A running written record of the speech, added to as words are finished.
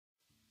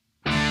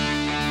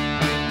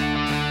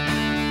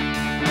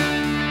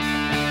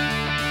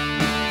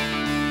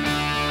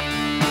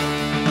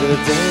The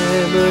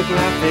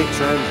demographic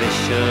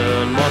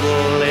transition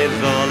model is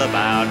all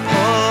about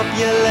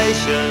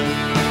population.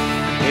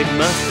 It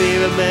must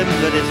be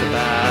remembered it's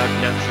about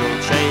natural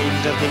change,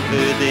 doesn't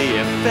include the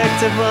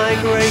effect of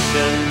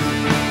migration.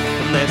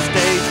 From their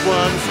stage 1,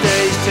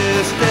 stage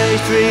 2, stage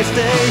 3,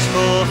 stage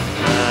 4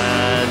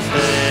 and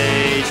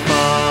stage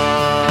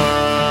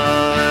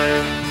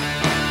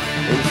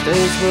 5. In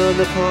stage 1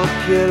 the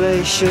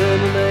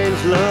population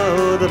remains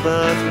low, the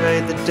birth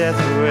rate, the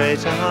death rate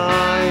are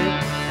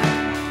high.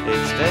 In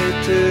stage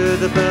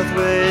 2 the birth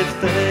rate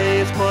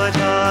stays quite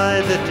high,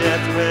 the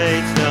death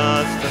rate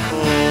starts to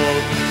fall.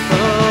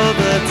 Oh,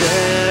 the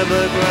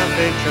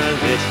demographic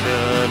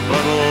transition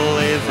model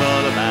is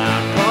all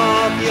about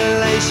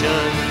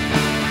population.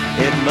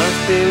 It must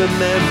be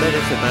remembered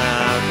it's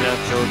about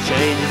natural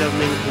change, it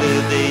doesn't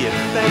include the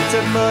effect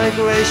of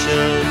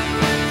migration.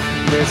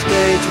 There's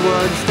stage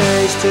 1,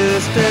 stage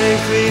 2,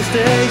 stage 3,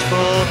 stage 4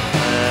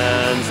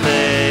 and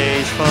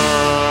stage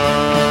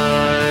 5.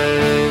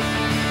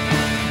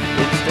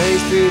 In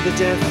stage 3 the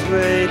death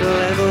rate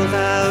levels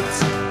out,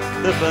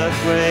 the birth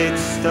rate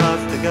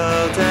starts to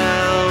go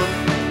down.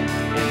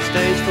 In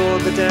stage 4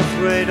 the death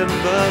rate and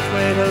birth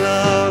rate are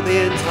low,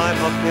 the entire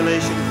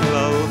population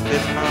growth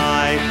is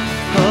high.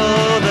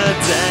 Oh, the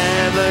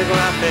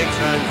demographic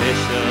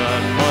transition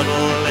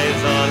model is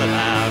all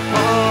about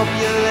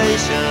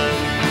population.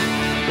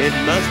 It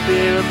must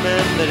be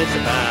remembered it's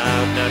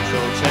about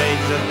natural change,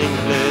 doesn't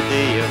include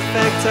the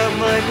effect of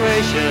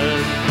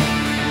migration.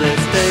 There's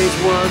stage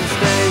 1,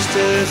 stage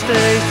 2,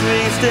 stage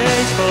 3,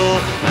 stage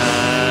 4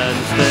 and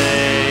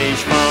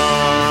stage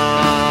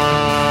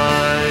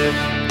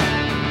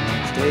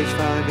 5. Stage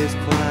 5 is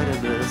quite a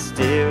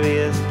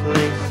mysterious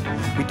place.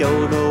 We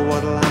don't know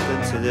what'll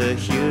happen to the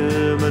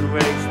human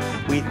race.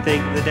 We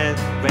think the death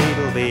rate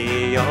will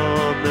be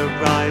on the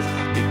rise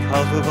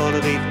because we're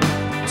gonna be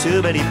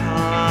too many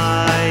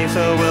pies,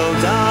 so we'll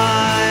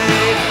die.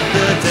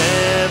 The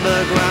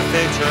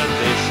demographic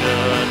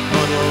transition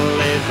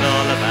model is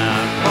all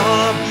about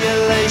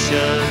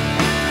population.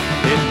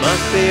 It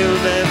must be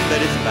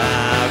remembered it's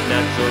about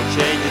natural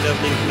change, it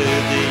doesn't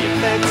include the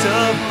effects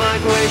of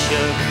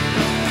migration.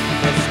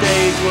 From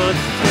stage 1,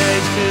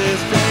 stage 2,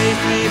 stage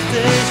 3,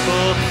 stage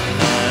 4